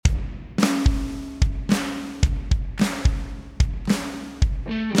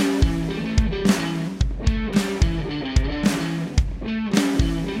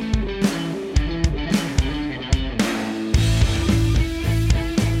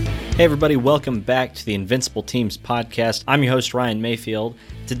Hey everybody, welcome back to the Invincible Teams podcast. I'm your host, Ryan Mayfield.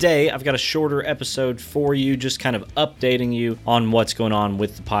 Today, I've got a shorter episode for you, just kind of updating you on what's going on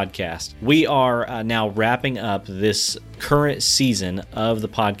with the podcast. We are now wrapping up this current season of the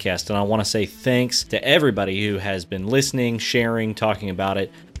podcast, and I want to say thanks to everybody who has been listening, sharing, talking about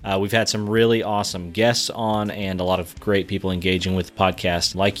it. We've had some really awesome guests on and a lot of great people engaging with the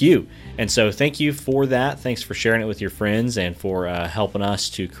podcast like you. And so thank you for that. Thanks for sharing it with your friends and for helping us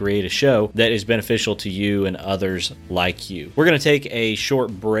to create a show that is beneficial to you and others like you. We're going to take a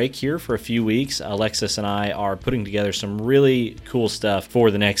short break here for a few weeks. Alexis and I are putting together some really cool stuff for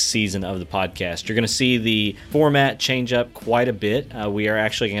the next season of the podcast. You're going to see the format change up quite a bit. We are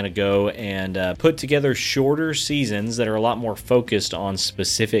actually going to go and put together shorter seasons that are a lot more focused on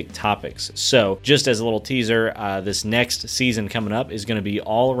specific topics. So just as a little teaser, this next season coming up is going to be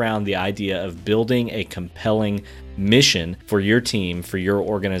all around the idea of building a compelling mission for your team, for your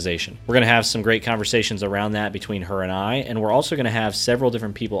organization. We're going to have some great conversations around that between her and I, and we're also going to have several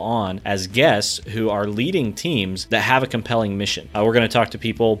different people on as guests who are leading teams that have a compelling mission. We're going to talk to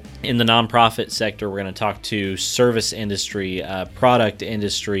people in the nonprofit sector. We're going to talk to service industry, product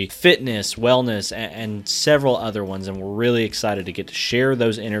industry, fitness, wellness, and several other ones, and we're really excited to get to share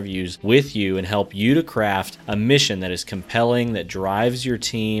those interviews with you and help you to craft a mission that is compelling, that drives your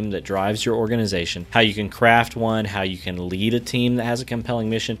team, that drives your organization, how you can craft one, how you can lead a team that has a compelling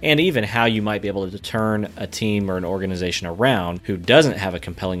mission, and even how you might be able to turn a team or an organization around who doesn't have a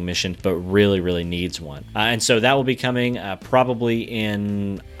compelling mission but really needs one. And so that will be coming probably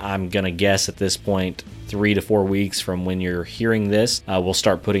in, I'm going to guess at this point, 3 to 4 weeks from when you're hearing this. We'll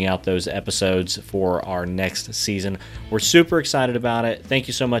start putting out those episodes for our next season. We're super excited about it. Thank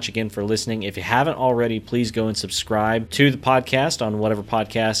you so much again for listening. If you haven't already, please go and subscribe to the podcast on whatever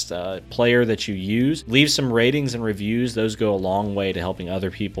podcast player that you use. Leave some ratings and reviews. Those go a long way to helping other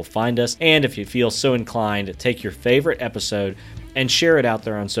people find us. And if you feel so inclined, take your favorite episode and share it out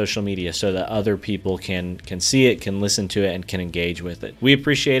there on social media so that other people can see it, can listen to it, and can engage with it. We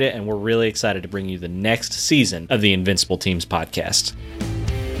appreciate it, and we're really excited to bring you the next season of the Invincible Teams podcast.